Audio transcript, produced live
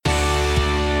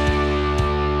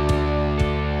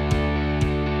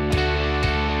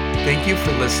Thank you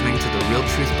for listening to the Real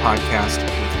Truth Podcast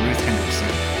with Ruth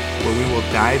Hendrickson, where we will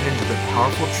dive into the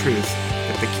powerful truth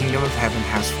that the kingdom of heaven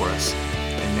has for us.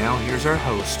 And now here's our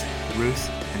host, Ruth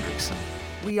Hendrickson.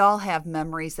 We all have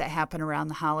memories that happen around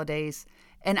the holidays,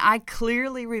 and I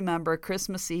clearly remember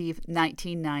Christmas Eve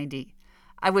 1990.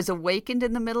 I was awakened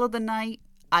in the middle of the night.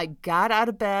 I got out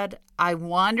of bed. I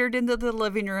wandered into the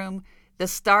living room. The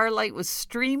starlight was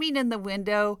streaming in the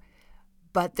window,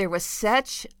 but there was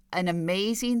such an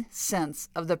amazing sense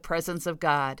of the presence of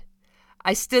God.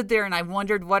 I stood there and I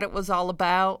wondered what it was all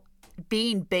about,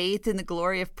 being bathed in the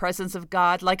glory of presence of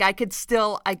God. Like I could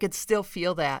still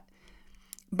feel that.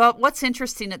 But what's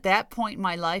interesting, at that point in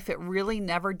my life, it really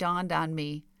never dawned on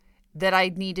me that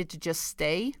I needed to just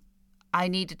stay. I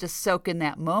needed to soak in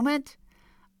that moment.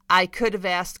 I could have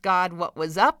asked God what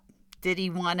was up. Did he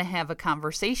want to have a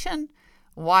conversation?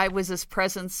 Why was his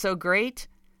presence so great?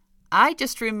 I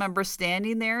just remember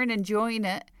standing there and enjoying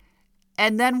it.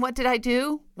 And then what did I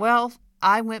do? Well,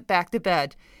 I went back to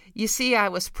bed. You see, I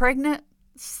was pregnant.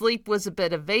 Sleep was a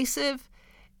bit evasive.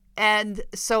 And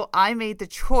so I made the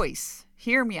choice.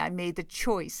 Hear me, I made the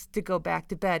choice to go back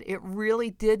to bed. It really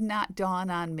did not dawn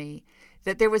on me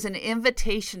that there was an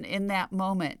invitation in that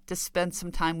moment to spend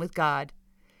some time with God.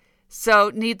 So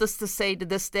needless to say, to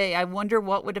this day, I wonder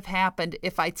what would have happened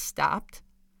if I'd stopped,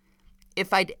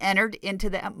 if I'd entered into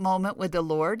that moment with the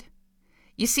Lord.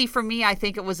 You see, for me, I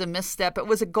think it was a misstep. It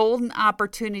was a golden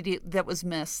opportunity that was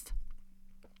missed.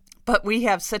 But we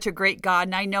have such a great God,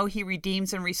 and I know he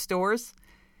redeems and restores.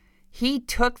 He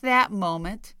took that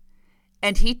moment,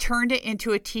 and he turned it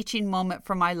into a teaching moment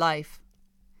for my life.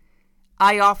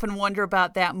 I often wonder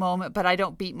about that moment, but I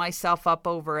don't beat myself up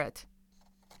over it.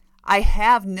 I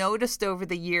have noticed over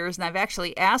the years, and I've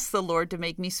actually asked the Lord to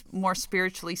make me more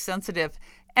spiritually sensitive.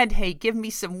 And hey, give me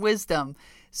some wisdom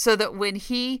so that when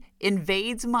he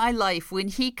invades my life, when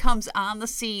he comes on the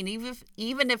scene,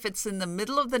 even if it's in the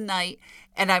middle of the night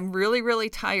and I'm really, really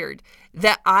tired,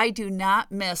 that I do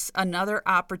not miss another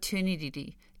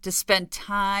opportunity to spend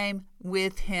time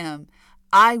with him.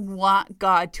 I want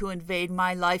God to invade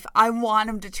my life. I want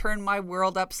him to turn my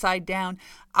world upside down.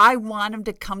 I want him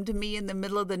to come to me in the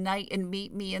middle of the night and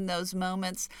meet me in those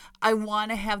moments. I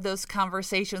want to have those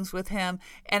conversations with him,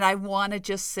 and I want to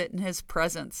just sit in his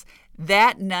presence.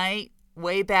 That night,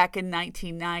 way back in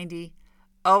 1990,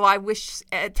 I wish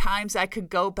at times I could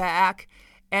go back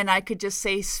and I could just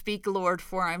say, "Speak, Lord,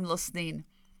 for I'm listening."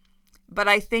 But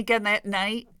I think on that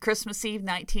night, Christmas Eve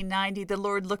 1990, the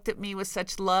Lord looked at me with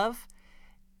such love.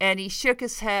 And he shook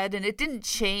his head, and it didn't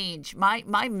change.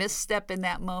 My misstep in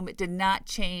that moment did not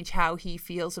change how he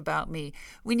feels about me.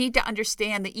 We need to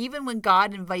understand that even when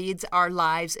God invades our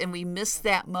lives and we miss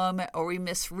that moment, or we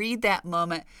misread that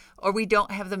moment, or we don't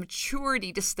have the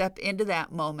maturity to step into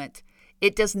that moment,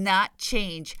 it does not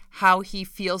change how he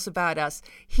feels about us.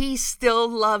 He still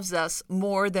loves us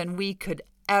more than we could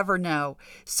ever know.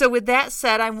 So with that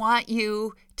said, I want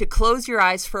you to close your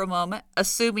eyes for a moment,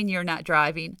 assuming you're not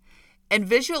driving, and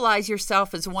visualize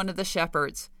yourself as one of the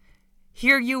shepherds.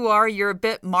 Here you are, you're a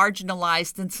bit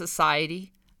marginalized in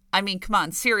society. I mean, come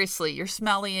on, seriously, you're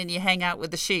smelly and you hang out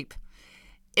with the sheep.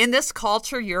 In this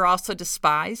culture, you're also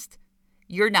despised.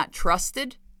 You're not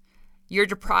trusted. You're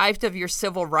deprived of your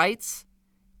civil rights.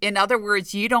 In other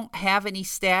words, you don't have any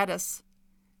status.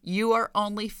 You are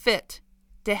only fit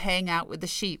to hang out with the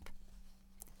sheep.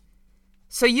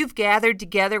 So you've gathered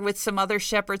together with some other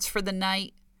shepherds for the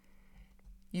night.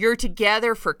 You're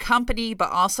together for company, but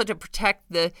also to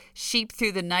protect the sheep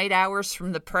through the night hours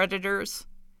from the predators.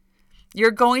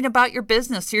 You're going about your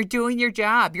business. You're doing your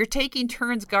job. You're taking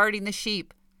turns guarding the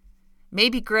sheep.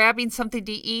 Maybe grabbing something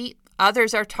to eat.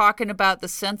 Others are talking about the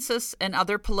census and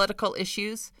other political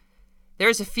issues.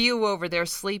 There's a few over there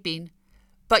sleeping.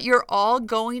 But you're all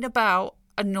going about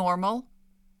a normal,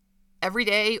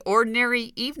 everyday,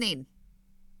 ordinary evening.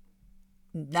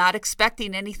 Not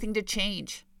expecting anything to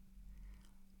change.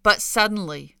 But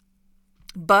suddenly,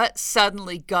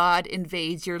 God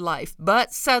invades your life.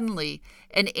 But suddenly,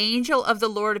 an angel of the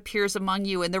Lord appears among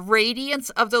you, and the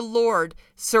radiance of the Lord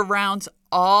surrounds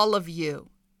all of you.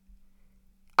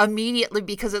 Immediately,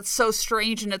 because it's so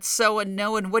strange and it's so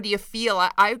unknown, what do you feel?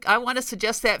 I want to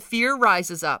suggest that fear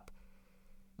rises up.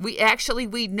 We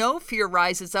know fear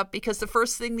rises up because the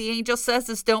first thing the angel says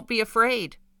is, "Don't be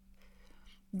afraid."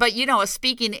 But, a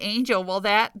speaking angel, well,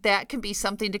 that can be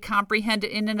something to comprehend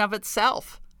in and of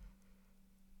itself.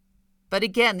 But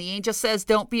again, the angel says,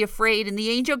 "Don't be afraid." And the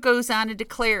angel goes on and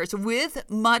declares with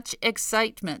much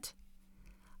excitement,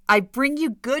 "I bring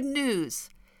you good news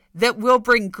that will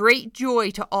bring great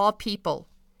joy to all people.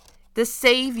 The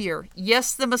Savior,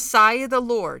 yes, the Messiah, the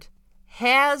Lord,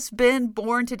 has been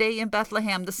born today in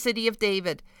Bethlehem, the city of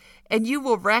David, and you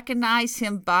will recognize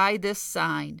him by this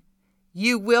sign.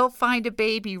 You will find a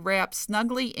baby wrapped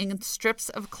snugly in strips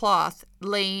of cloth,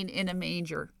 laying in a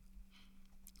manger."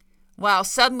 Wow,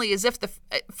 suddenly, as if the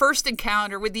first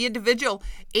encounter with the individual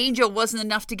angel wasn't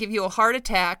enough to give you a heart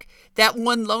attack, that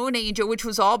one lone angel, which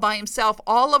was all by himself,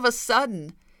 all of a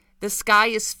sudden, the sky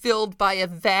is filled by a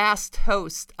vast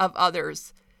host of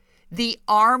others. The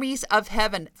armies of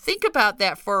heaven. Think about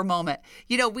that for a moment.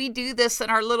 You know, we do this in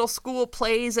our little school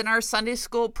plays and our Sunday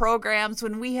school programs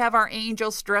when we have our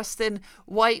angels dressed in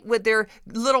white with their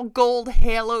little gold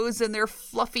halos and their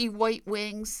fluffy white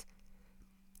wings.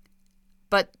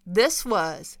 But this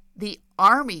was the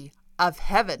army of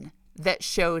heaven that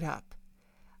showed up.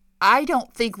 I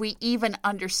don't think we even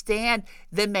understand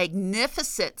the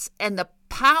magnificence and the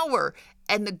power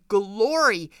and the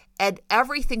glory and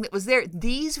everything that was there.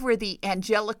 These were the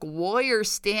angelic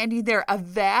warriors standing there, a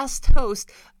vast host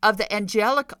of the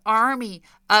angelic army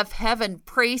of heaven,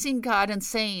 praising God and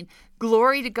saying,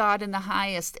 "Glory to God in the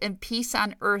highest, and peace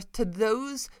on earth to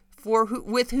those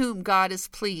with whom God is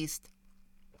pleased."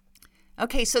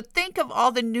 Okay, so think of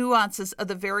all the nuances of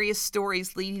the various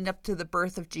stories leading up to the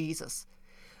birth of Jesus.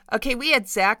 Okay, we had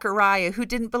Zechariah, who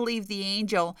didn't believe the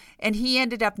angel, and he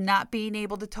ended up not being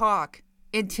able to talk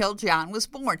until John was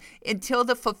born, until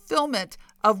the fulfillment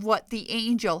of what the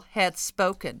angel had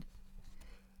spoken.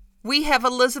 We have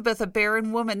Elizabeth, a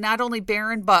barren woman, not only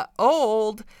barren, but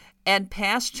old and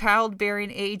past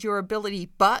childbearing age or ability,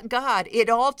 but God. It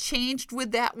all changed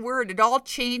with that word. It all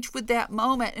changed with that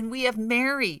moment. And we have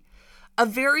Mary, a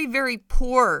very, very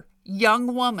poor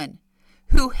young woman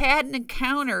who had an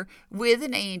encounter with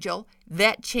an angel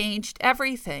that changed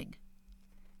everything.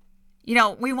 You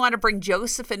know, we want to bring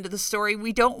Joseph into the story.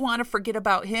 We don't want to forget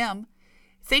about him.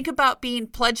 Think about being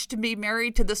pledged to be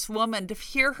married to this woman, to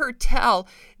hear her tell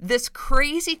this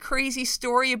crazy, crazy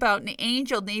story about an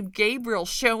angel named Gabriel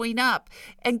showing up.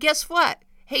 And guess what?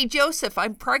 Hey, Joseph,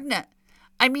 I'm pregnant.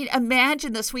 I mean,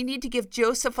 imagine this. We need to give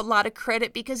Joseph a lot of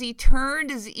credit because he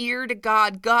turned his ear to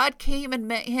God. God came and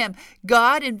met him.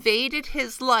 God invaded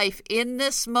his life in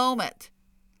this moment.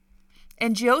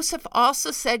 And Joseph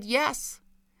also said yes.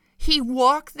 He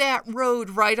walked that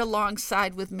road right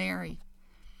alongside with Mary.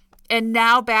 And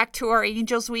now back to our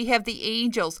angels. We have the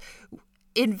angels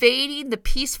invading the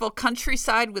peaceful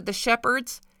countryside with the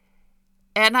shepherds.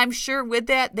 And I'm sure with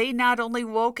that, they not only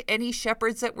woke any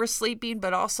shepherds that were sleeping,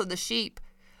 but also the sheep.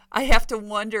 I have to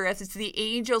wonder, as the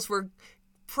angels were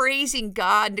praising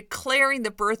God, declaring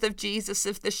the birth of Jesus,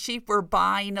 if the sheep were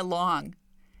buying along,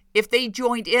 if they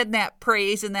joined in that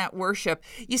praise and that worship.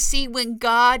 You see, when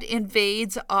God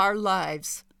invades our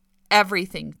lives,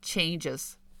 everything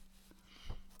changes.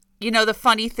 You know, the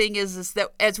funny thing is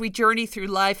that as we journey through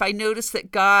life, I notice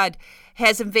that God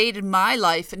has invaded my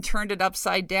life and turned it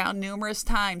upside down numerous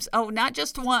times. Oh, not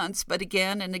just once, but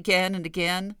again and again and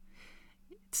again.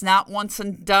 It's not once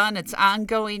and done. It's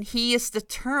ongoing. He is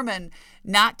determined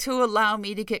not to allow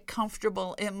me to get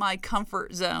comfortable in my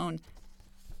comfort zone.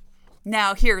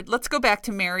 Now, here, let's go back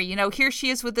to Mary. You know, here she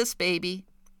is with this baby.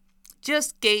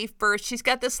 Just gave birth. She's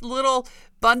got this little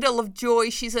bundle of joy.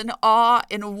 She's in awe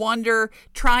and wonder,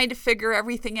 trying to figure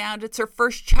everything out. It's her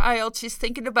first child. She's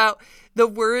thinking about the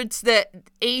words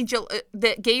that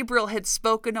Gabriel had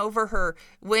spoken over her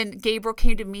when Gabriel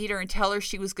came to meet her and tell her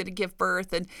she was going to give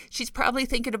birth. And she's probably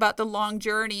thinking about the long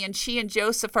journey. And she and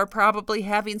Joseph are probably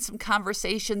having some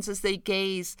conversations as they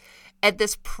gaze at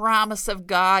this promise of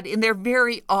God in their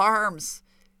very arms,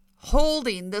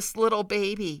 holding this little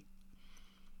baby.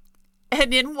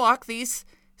 And in walk these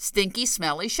stinky,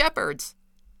 smelly shepherds.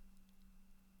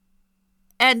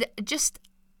 And just,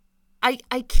 I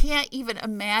can't even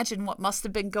imagine what must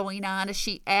have been going on as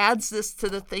she adds this to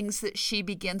the things that she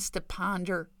begins to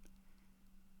ponder.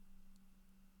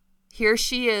 Here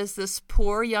she is, this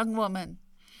poor young woman,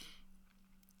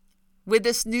 with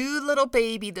this new little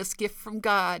baby, this gift from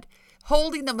God,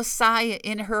 holding the Messiah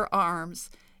in her arms.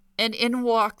 And in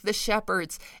walk the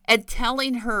shepherds and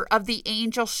telling her of the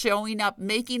angel showing up,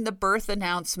 making the birth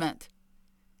announcement.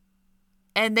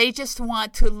 And they just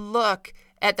want to look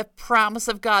at the promise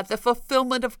of God, the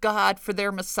fulfillment of God for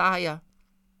their Messiah.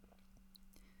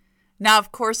 Now,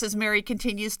 of course, as Mary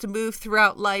continues to move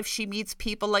throughout life, she meets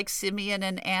people like Simeon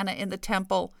and Anna in the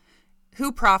temple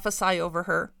who prophesy over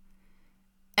her.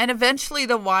 And eventually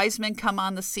the wise men come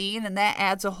on the scene, and that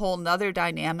adds a whole nother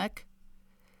dynamic.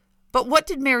 But what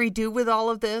did Mary do with all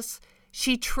of this?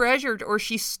 She treasured or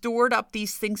she stored up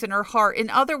these things in her heart. In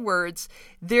other words,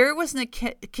 there was a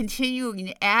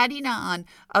continuing adding on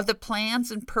of the plans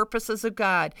and purposes of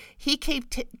God. He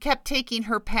kept taking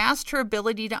her past her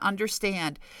ability to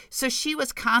understand. So she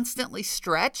was constantly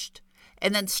stretched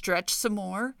and then stretched some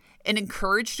more and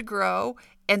encouraged to grow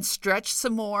and stretched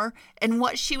some more. And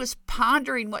what she was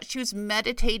pondering, what she was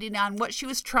meditating on, what she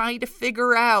was trying to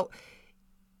figure out,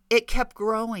 it kept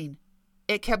growing.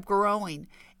 It kept growing.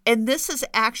 And this is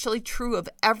actually true of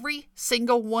every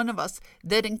single one of us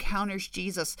that encounters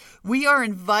Jesus. We are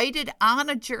invited on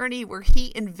a journey where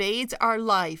he invades our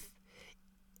life.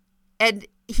 And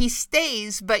he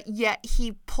stays, but yet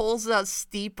he pulls us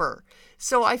steeper.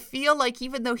 So I feel like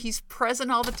even though he's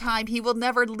present all the time, he will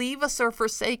never leave us or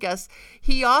forsake us.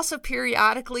 He also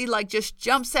periodically just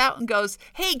jumps out and goes,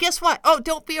 hey, guess what? Oh,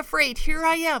 don't be afraid. Here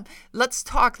I am. Let's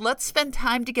talk. Let's spend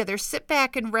time together. Sit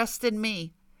back and rest in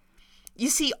me. You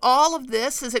see, all of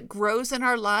this, as it grows in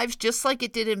our lives, just like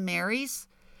it did in Mary's,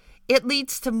 it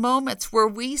leads to moments where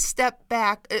we step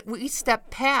back, we step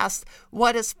past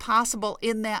what is possible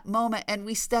in that moment, and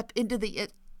we step into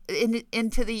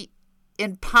the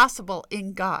impossible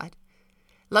in God.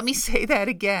 Let me say that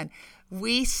again.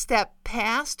 We step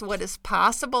past what is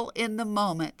possible in the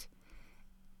moment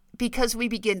because we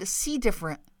begin to see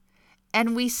different,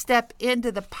 and we step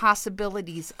into the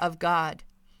possibilities of God.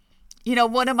 You know,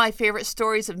 one of my favorite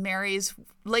stories of Mary is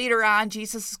later on,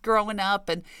 Jesus is growing up,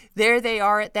 and there they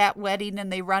are at that wedding,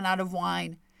 and they run out of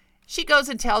wine. She goes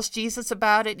and tells Jesus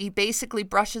about it, and he basically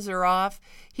brushes her off.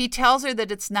 He tells her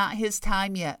that it's not his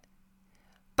time yet.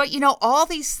 But, all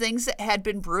these things that had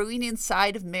been brewing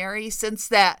inside of Mary since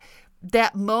that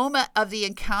moment of the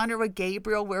encounter with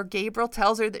Gabriel, where Gabriel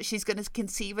tells her that she's going to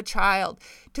conceive a child,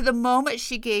 to the moment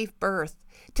she gave birth,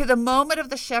 to the moment of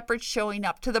the shepherds showing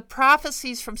up, to the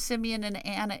prophecies from Simeon and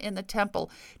Anna in the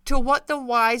temple, to what the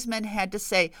wise men had to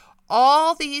say.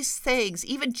 All these things,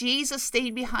 even Jesus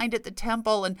staying behind at the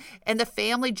temple and the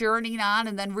family journeying on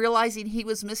and then realizing he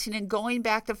was missing and going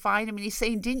back to find him. And he's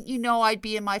saying, didn't you know I'd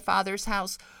be in my Father's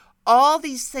house? All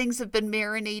these things have been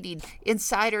marinating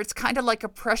inside her. It's kind of like a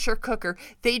pressure cooker.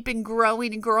 They'd been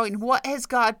growing and growing. What has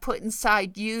God put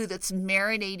inside you that's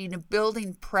marinating and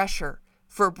building pressure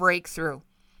for breakthrough?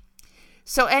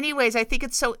 So anyways, I think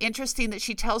it's so interesting that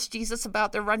she tells Jesus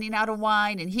about the running out of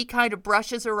wine, and he kind of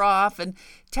brushes her off and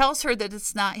tells her that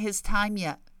it's not his time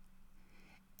yet.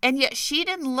 And yet she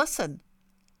didn't listen.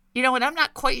 And I'm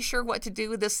not quite sure what to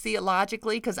do with this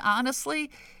theologically, because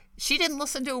honestly, she didn't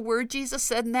listen to a word Jesus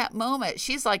said in that moment.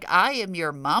 She's like, I am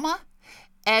your mama.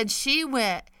 And she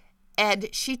went and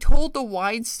she told the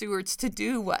wine stewards to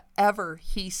do whatever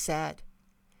he said.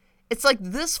 It's like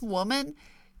this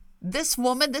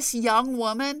young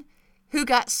woman who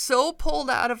got so pulled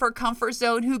out of her comfort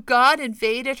zone, who God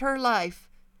invaded her life,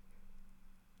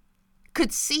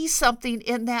 could see something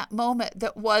in that moment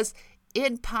that was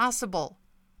impossible.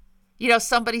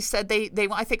 Somebody said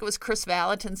I think it was Chris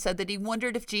Valentin said that he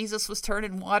wondered if Jesus was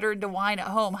turning water into wine at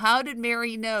home. How did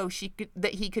Mary know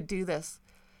that he could do this?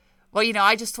 Well,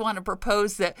 I just want to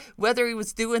propose that whether he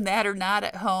was doing that or not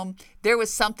at home, there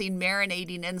was something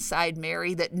marinating inside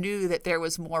Mary that knew that there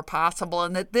was more possible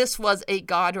and that this was a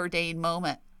God-ordained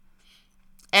moment.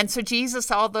 And so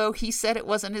Jesus, although he said it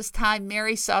wasn't his time,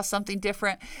 Mary saw something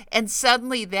different. And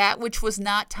suddenly that which was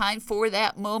not time for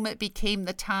that moment became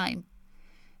the time.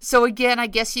 So again, I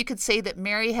guess you could say that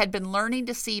Mary had been learning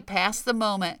to see past the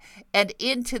moment and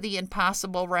into the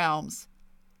impossible realms.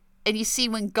 And you see,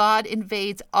 when God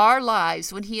invades our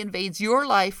lives, when he invades your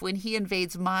life, when he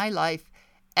invades my life,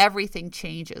 everything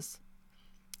changes.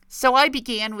 So I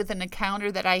began with an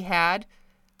encounter that I had,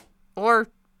 or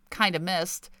kind of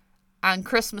missed, on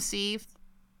Christmas Eve,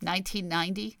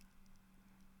 1990.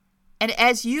 And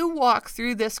as you walk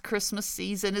through this Christmas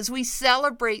season, as we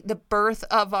celebrate the birth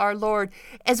of our Lord,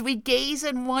 as we gaze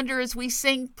and wonder, as we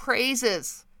sing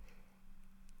praises,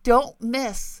 don't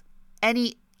miss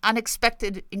any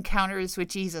unexpected encounters with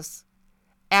Jesus.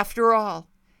 After all,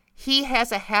 he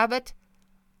has a habit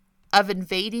of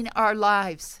invading our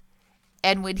lives.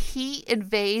 And when he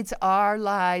invades our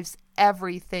lives,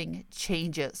 everything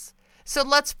changes. So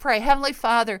let's pray. Heavenly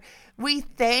Father, we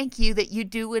thank you that you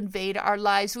do invade our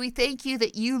lives. We thank you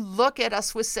that you look at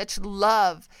us with such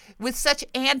love, with such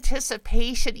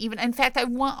anticipation even. In fact, I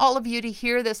want all of you to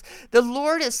hear this. The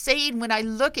Lord is saying, when I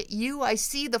look at you, I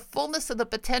see the fullness of the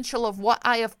potential of what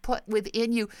I have put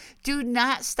within you. Do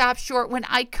not stop short. When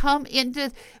I come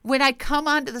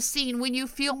onto the scene, when you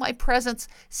feel my presence,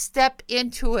 step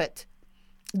into it.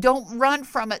 Don't run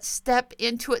from it. Step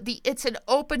into it. It's an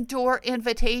open door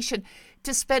invitation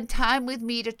to spend time with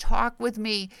me, to talk with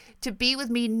me, to be with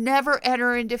me. Never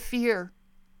enter into fear.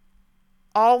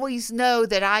 Always know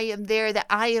that I am there, that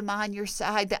I am on your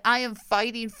side, that I am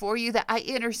fighting for you, that I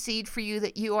intercede for you,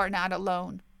 that you are not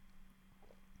alone.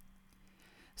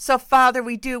 So, Father,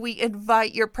 we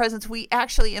invite your presence. We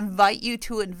actually invite you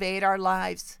to invade our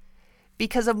lives,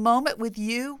 because a moment with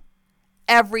you,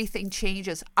 everything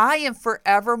changes. I am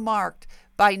forever marked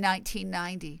by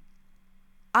 1990.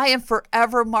 I am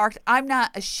forever marked. I'm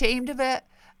not ashamed of it.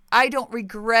 I don't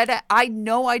regret it. I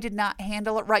know I did not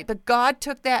handle it right, but God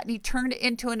took that and he turned it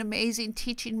into an amazing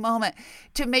teaching moment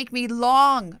to make me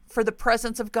long for the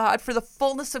presence of God, for the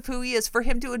fullness of who he is, for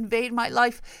him to invade my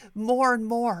life more and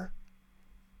more.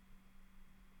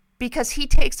 Because he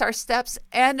takes our steps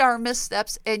and our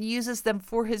missteps and uses them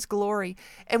for his glory,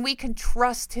 and we can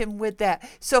trust him with that.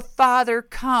 So, Father,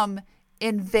 come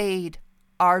invade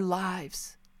our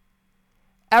lives.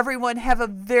 Everyone have a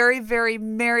very, very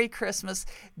Merry Christmas.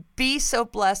 Be so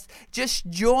blessed. Just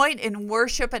join in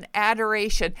worship and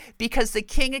adoration, because the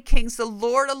King of Kings, the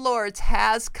Lord of Lords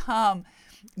has come.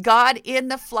 God in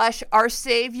the flesh, our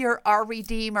Savior, our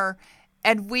Redeemer,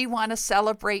 and we want to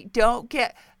celebrate.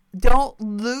 Don't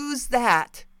lose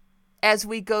that as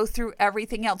we go through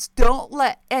everything else. Don't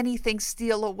let anything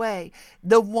steal away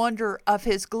the wonder of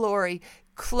his glory.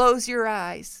 Close your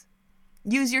eyes.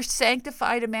 Use your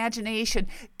sanctified imagination.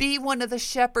 Be one of the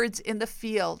shepherds in the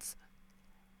fields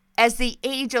as the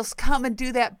angels come and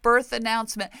do that birth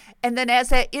announcement. And then as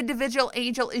that individual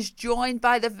angel is joined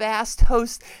by the vast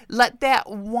host, let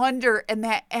that wonder and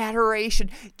that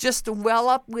adoration just well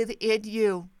up within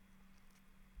you.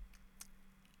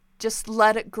 Just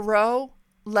let it grow,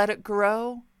 let it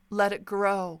grow, let it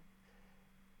grow.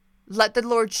 Let the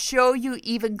Lord show you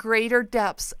even greater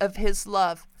depths of his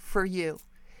love for you.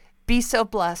 Be so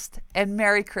blessed, and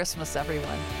Merry Christmas,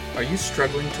 everyone. Are you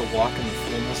struggling to walk in the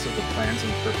fullness of the plans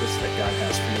and purpose that God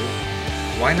has for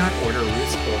you? Why not order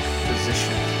Ruth's book,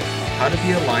 Positioned: How to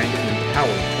Be Aligned and Empowered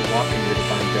to Walk in Your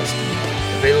Divine Destiny?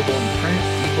 Available in print,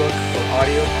 ebook, or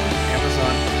audio on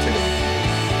Amazon today.